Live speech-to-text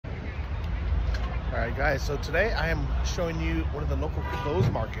Alright guys, so today I am showing you one of the local clothes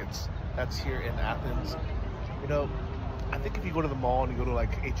markets that's here in Athens. You know, I think if you go to the mall and you go to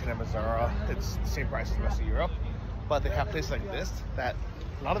like H&M and Zara, it's the same price as the rest of Europe. But they have places like this that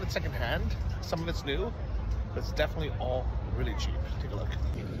a lot of it's secondhand, some of it's new, but it's definitely all really cheap. Take a look.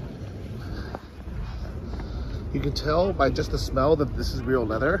 You can tell by just the smell that this is real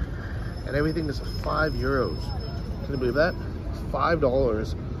leather, and everything is €5. Can you believe that?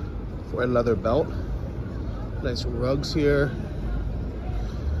 $5 for a leather belt. Nice rugs here.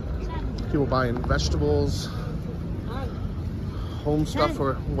 People buying vegetables, home stuff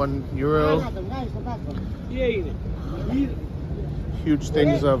for €1. Huge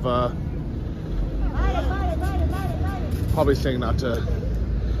things of probably saying not to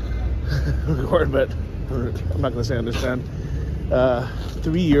record, but I'm not gonna say understand.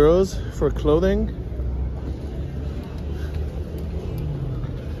 €3 for clothing.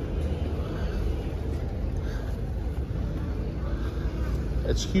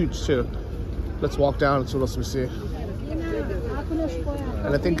 It's huge too. Let's walk down and see what else we see.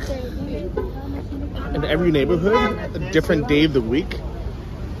 And I think in every neighborhood, a different day of the week,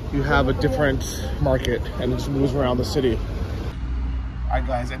 you have a different market, and it just moves around the city. Alright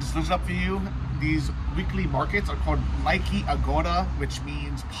guys, I just looked it up for you. These weekly markets are called Laiki Agora, which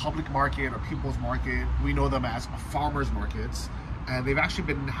means public market or people's market. We know them as farmers markets, and they've actually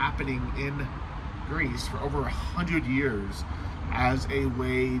been happening in Greece for over 100 years as a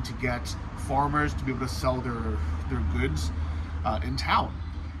way to get farmers to be able to sell their goods in town.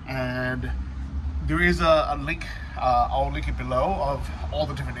 And there is a link, I'll link it below, of all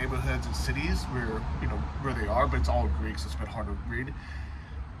the different neighborhoods and cities where they are, but it's all Greek, so it's a bit hard to read.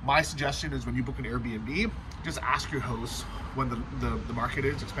 My suggestion is when you book an Airbnb, just ask your host when the market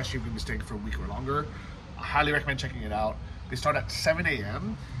is, especially if you're going to be staying for a week or longer. I highly recommend checking it out. They start at 7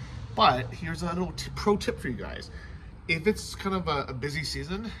 a.m. But here's a little pro tip for you guys. If it's kind of a busy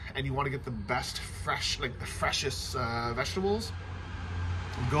season and you want to get the best the freshest vegetables,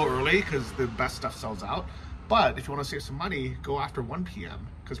 go early because the best stuff sells out. But if you want to save some money, go after 1 p.m.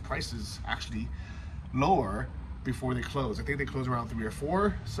 because prices actually lower before they close. I think they close around 3 or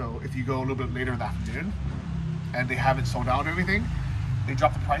 4. So if you go a little bit later in the afternoon and they haven't sold out everything, they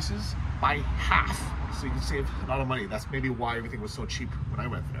drop the prices by half. So you can save a lot of money. That's maybe why everything was so cheap when I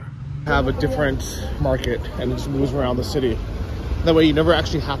went there. Have a different market, and it just moves around the city. That way you never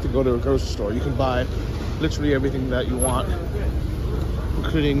actually have to go to a grocery store. You can buy literally everything that you want,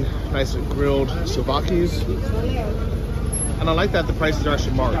 including nice grilled souvlakis. And I like that the prices are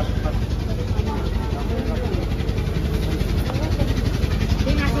actually marked.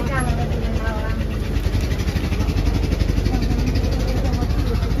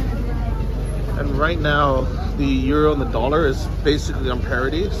 And right now, the euro and the dollar is basically on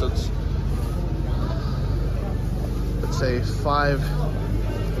parity, so it's, let's say, $5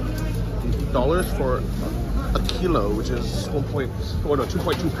 for a kilo, which is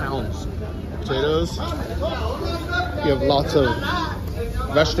 2.2 pounds. Potatoes. You have lots of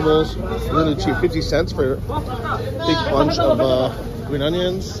vegetables, really cheap, 50 cents for a big bunch of green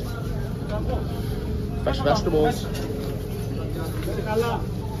onions, fresh vegetables.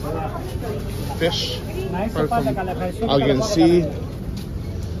 Fish from Aegean Sea,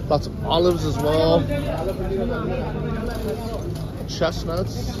 lots of olives as well,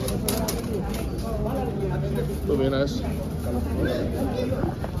 chestnuts, will be nice.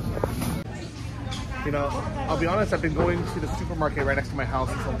 You know, I'll be honest, I've been going to the supermarket right next to my house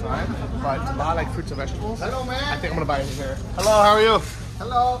for some time, but to buy like fruits and vegetables, hello, man. I think I'm gonna buy it here. Hello, how are you?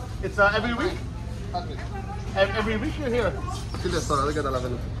 Hello. It's every week? Okay. Every week you're here? Every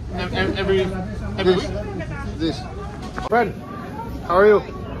week? This. Friend, how are you?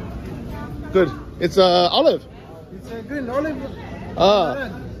 Good. It's olive. It's a green olive.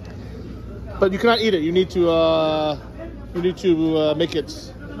 But you cannot eat it. You need to make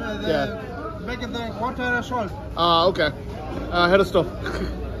it. Yeah. Make it the water and salt. Okay. Head of stuff.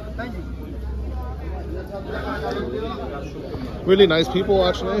 Thank you. Really nice people,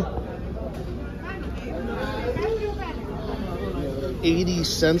 actually. 80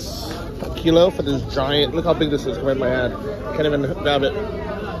 cents a kilo for this giant. Look how big this is compared to my hand. Can't even grab it.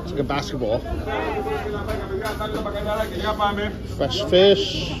 It's like a basketball. Fresh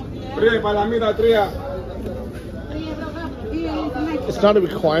fish. It's not a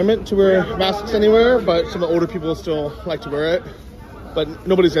requirement to wear masks anywhere, but some of the older people still like to wear it. But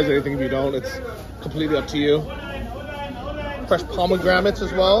nobody says anything if you don't. It's completely up to you. Fresh pomegranates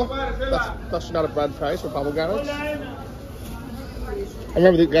as well. That's actually not a bad price for pomegranates. I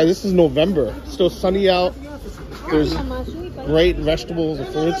remember, guys, this is November. Still sunny out. There's great vegetables and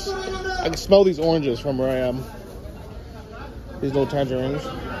fruits. I can smell these oranges from where I am. These little tangerines.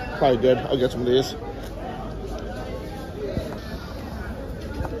 Probably good. I'll get some of these.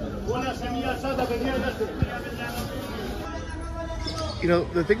 You know,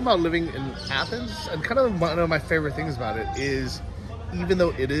 the thing about living in Athens, and kind of one of my favorite things about it is, even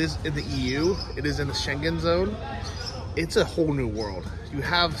though it is in the EU, it is in the Schengen zone, it's a whole new world. You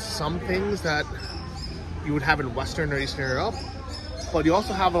have some things that you would have in Western or Eastern Europe, but you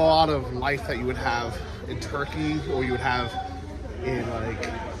also have a lot of life that you would have in Turkey, or you would have in, like,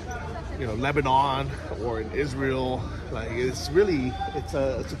 you know, Lebanon or in Israel. Like, it's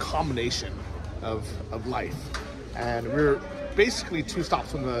a combination of life. And we're basically 2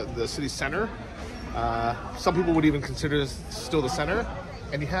 stops from the city center. Some people would even consider this still the center.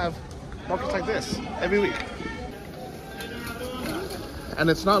 And you have markets like this every week. And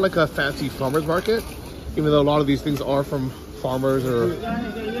it's not like a fancy farmer's market, even though a lot of these things are from farmers or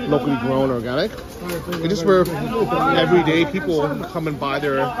locally grown organic. It's just where everyday people come and buy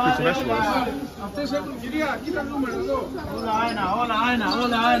their fruits and vegetables.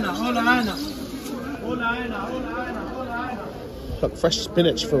 Look, fresh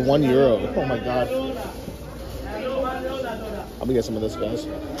spinach for €1. Oh my god. I'm gonna get some of this, guys.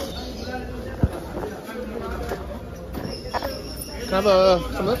 Can I have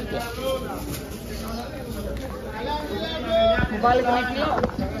some of this? Yeah.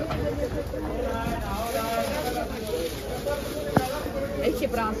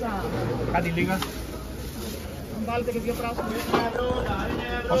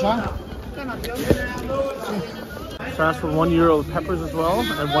 So I asked for €1 of peppers as well,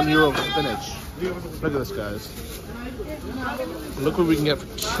 and €1 of spinach. Look at this, guys. Look what we can get for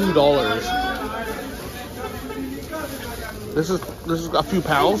 $2. This is a few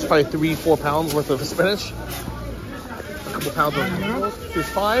pounds, probably 3-4 pounds worth of spinach. A couple pounds of vegetables. Here's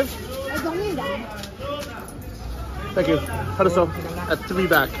 5. Thank you. That's 3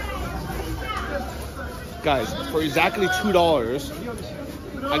 back. Guys, for exactly $2,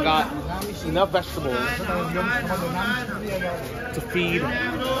 I got enough vegetables to feed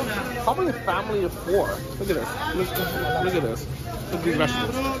probably a family of 4. Look at this. Look at this. Look at these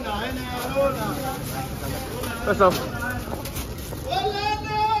vegetables. That's enough.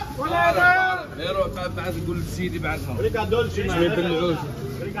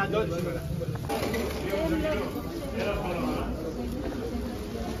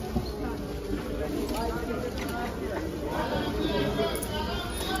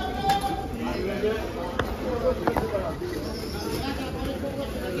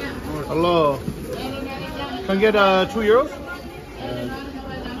 Hello. Can I get €2?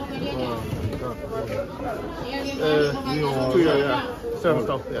 €2, yeah. 7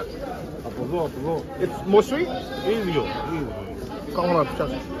 stuff, yeah. It's more sweet? Come on up,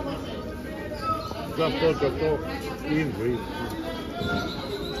 just.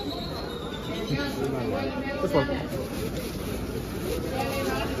 This one.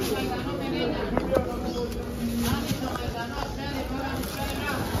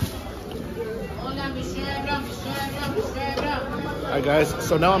 Alright guys,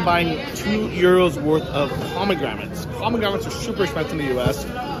 so now I'm buying €2 worth of pomegranates. Pomegranates are super expensive in the US.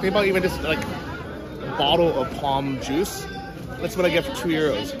 Think about even just like a bottle of palm juice. That's what I get for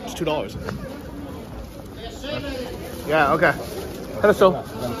 €2. It's $2. Yeah, okay. Hello, so.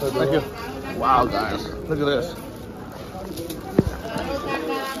 Thank you. Wow, guys, look at this.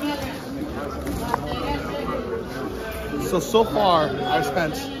 So far, I've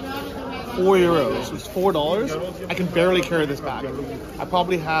spent €4, which is $4. I can barely carry this back. I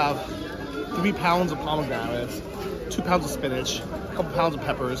probably have 3 pounds of pomegranates, 2 pounds of spinach, a couple pounds of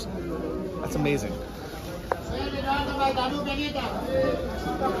peppers. That's amazing.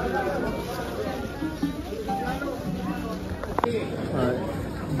 Alright,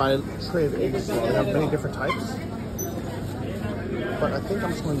 by tray of eggs as well. They have many different types. But I think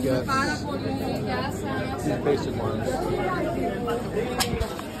I'm just going to get these basic ones.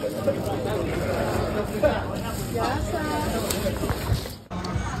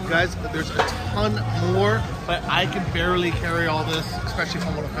 Guys, there's a ton more, but I can barely carry all this, especially if I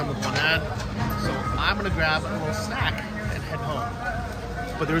want to come with one hand. So I'm gonna grab a little snack and head home.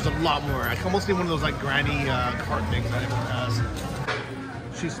 But there's a lot more. I can almost need one of those like granny cart things that everyone has.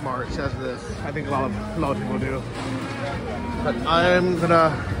 She's smart. She has this. I think a lot of people do. But I'm gonna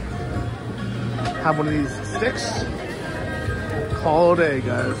have one of these sticks. Call it a day,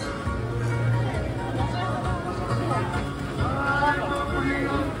 guys.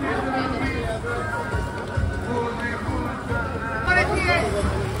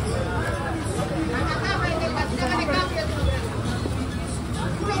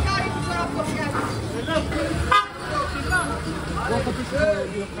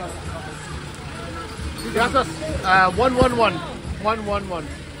 Gracias. 111. 111.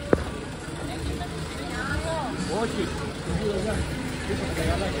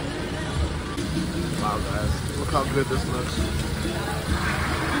 Wow, guys, look how good this looks.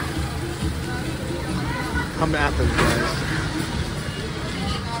 Come to Athens, guys.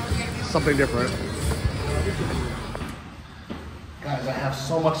 Something different. Guys, I have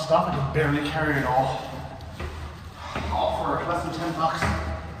so much stuff, I can barely carry it all. All for less than 10 bucks.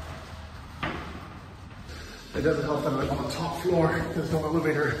 It doesn't help that I'm on the top floor. There's no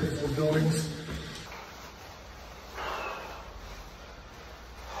elevator in the buildings.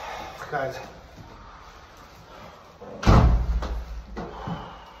 Guys.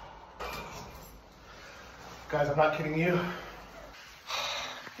 Guys, I'm not kidding you.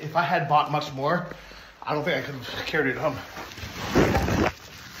 If I had bought much more, I don't think I could have carried it home.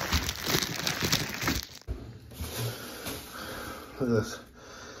 Look at this.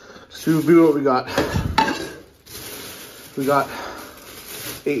 So review what we got. We got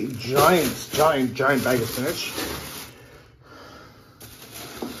a giant bag of spinach.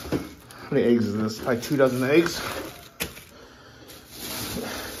 How many eggs is this? Probably 2 dozen eggs.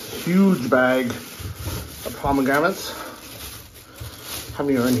 Huge bag of pomegranates. How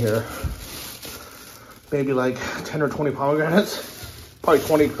many are in here? Maybe like 10 or 20 pomegranates. Probably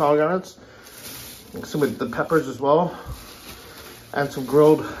 20 pomegranates. Some of the peppers as well. And some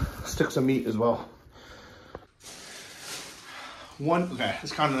grilled sticks of meat as well. Okay,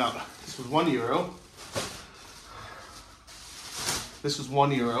 let's count it out. This was €1. This was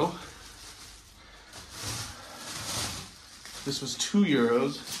 €1. This was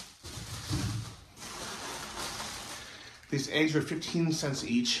 €2. These eggs are 15 cents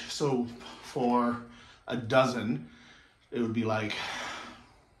each. So for a dozen, it would be like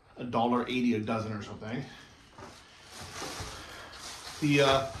 $1.80 a dozen or something.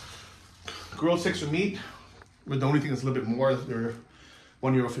 The grilled sticks of meat, but the only thing that's a little bit more, they're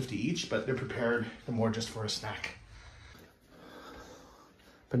 €1.50 each, but they're prepared more just for a snack.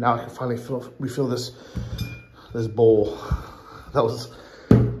 But now I can finally refill this bowl. That was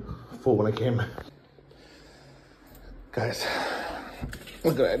full when I came. Guys,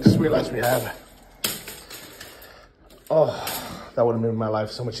 look at it. I just realized we have, oh, that would have made my life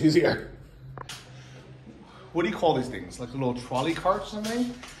so much easier. What do you call these things? Like a little trolley cart or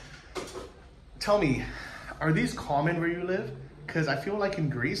something? Tell me, are these common where you live? Because I feel like in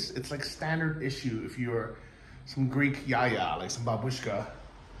Greece, it's like standard issue if you're some Greek yaya, like some babushka.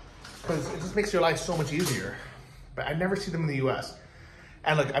 Because it just makes your life so much easier. But I never see them in the US.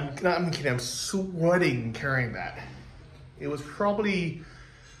 And like, I'm not kidding, I'm sweating carrying that. It was probably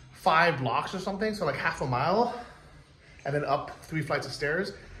 5 blocks or something, so like half a mile. And then up 3 flights of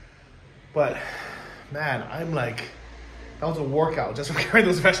stairs. But man, I'm like, that was a workout just for carrying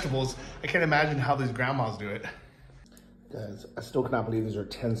those vegetables. I can't imagine how these grandmas do it. Guys, I still cannot believe these are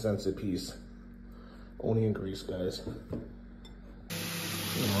 10 cents a piece. Only in Greece, guys.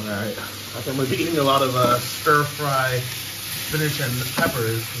 Alright, I think I'm gonna be eating a lot of stir-fry spinach and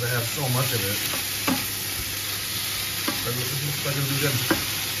peppers because I have so much of it. But it looks like it'll be good.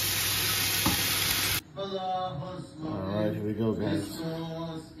 Alright, here we go, guys.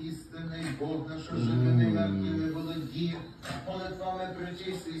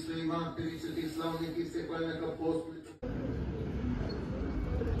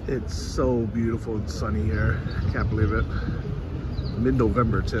 It's so beautiful and sunny here. I can't believe it.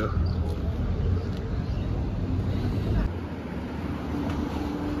 Mid-November too.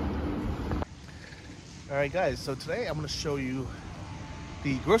 Alright guys, so today I'm going to show you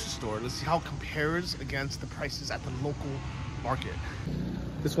the grocery store. Let's see how it compares against the prices at the local market.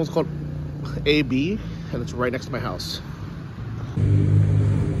 This one's called AB and it's right next to my house.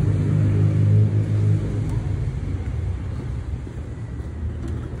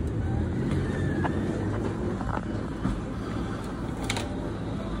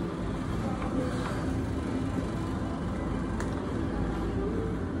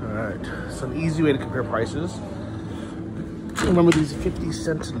 So an easy way to compare prices. Remember these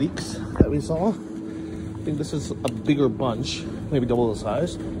 50-cent leeks that we saw? I think this is a bigger bunch, maybe double the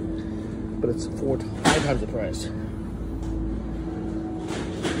size, but it's 5 times the price.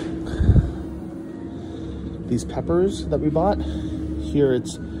 These peppers that we bought, here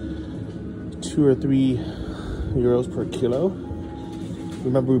it's 2 or 3 euros per kilo.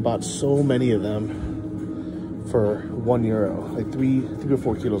 Remember we bought so many of them for €1, like 3 or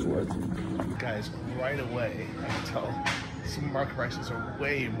 4 kilos worth. Guys, right away, I can tell supermarket prices are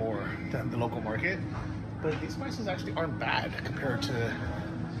way more than the local market, but these prices actually aren't bad compared to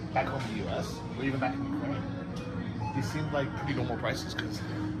back home in the US or even back in Ukraine. these seem like pretty normal prices because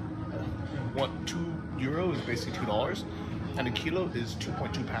what, €2 is basically $2, and a kilo is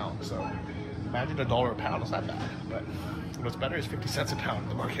 2.2 pounds. So imagine $1 a pound is not bad, but what's better is 50 cents a pound in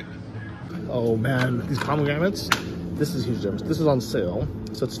the market. Oh man, these pomegranates, this is huge difference. This is on sale,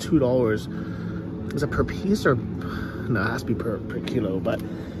 so it's $2. Is it per piece or no? It has to be per kilo. But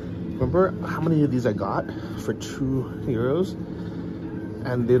remember how many of these I got for €2,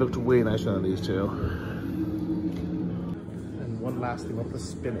 and they looked way nicer than these two. And one last thing about the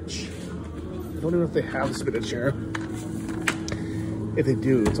spinach. I don't even know if they have spinach here. If they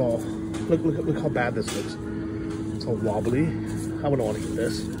do, it's all, look how bad this looks. It's all wobbly. I wouldn't want to eat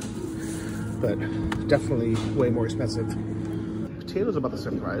this, but definitely way more expensive. Potatoes are about the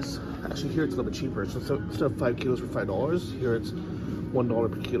same price. Actually here it's a little bit cheaper. So instead of 5 kilos for $5, here it's $1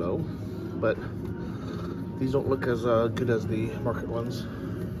 per kilo. But these don't look as good as the market ones.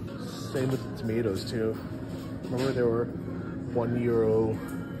 Same with the tomatoes too. Remember they were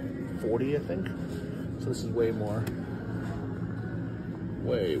 €1.40, I think. So this is way more.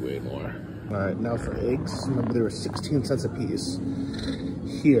 Way more. All right, now for eggs. Remember they were 16 cents a piece.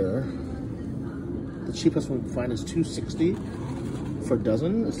 Here, the cheapest one we can find is $2.60 for a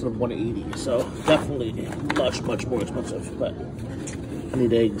dozen instead of $1.80. So definitely much more expensive. But I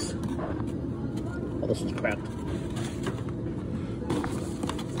need eggs. Oh, this one's cracked.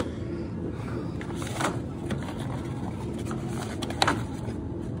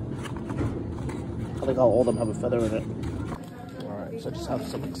 I think all of them have a feather in it. Alright, so I just have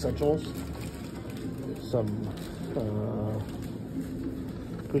some essentials. Some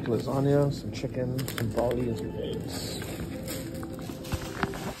Greek lasagna, some chicken, some barley, and some eggs.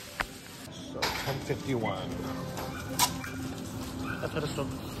 So, $10.51.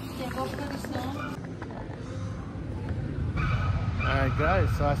 Alright guys,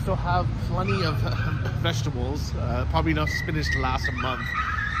 so I still have plenty of vegetables. Probably enough spinach to last a month.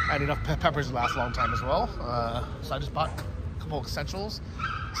 And enough peppers to last a long time as well. So I just bought a couple of essentials,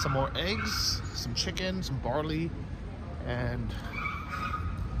 some more eggs, some chicken, some barley, and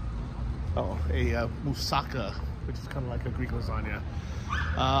a moussaka, which is kind of like a Greek lasagna.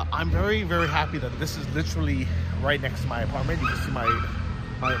 I'm very happy that this is literally right next to my apartment. You can see my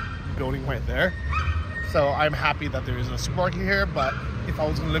building right there. So I'm happy that there is a supermarket here, but if I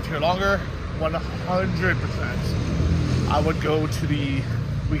was going to live here longer, 100% I would go to the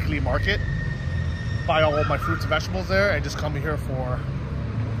weekly market, buy all my fruits and vegetables there, and just come here for,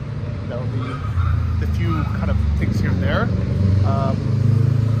 you know, the few kind of things here and there.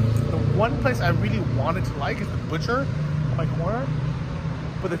 The one place I really wanted to like is the butcher on my corner,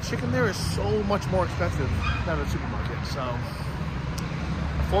 but the chicken there is so much more expensive than the supermarket. So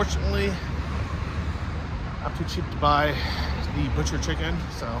unfortunately, I'm too cheap to buy the butcher chicken,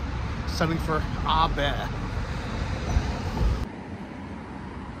 so settling for Abe.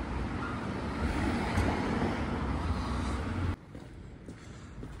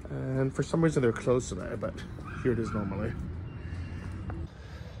 And for some reason they're closed today, but here it is normally.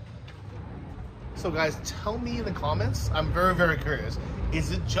 So guys, tell me in the comments, I'm very curious. Is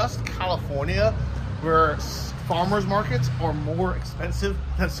it just California where farmers markets are more expensive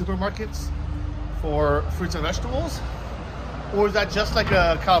than supermarkets for fruits and vegetables? Or is that just like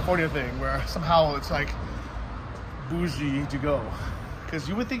a California thing where somehow it's like bougie to go? Because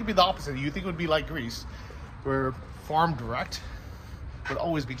you would think it'd be the opposite. You think it would be like Greece, where farm direct would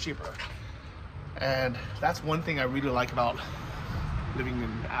always be cheaper. And that's one thing I really like about living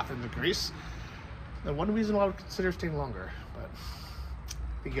in Athens, Greece. And one reason why I would consider staying longer. But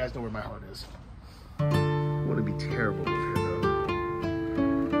I think you guys know where my heart is. It would be terrible here.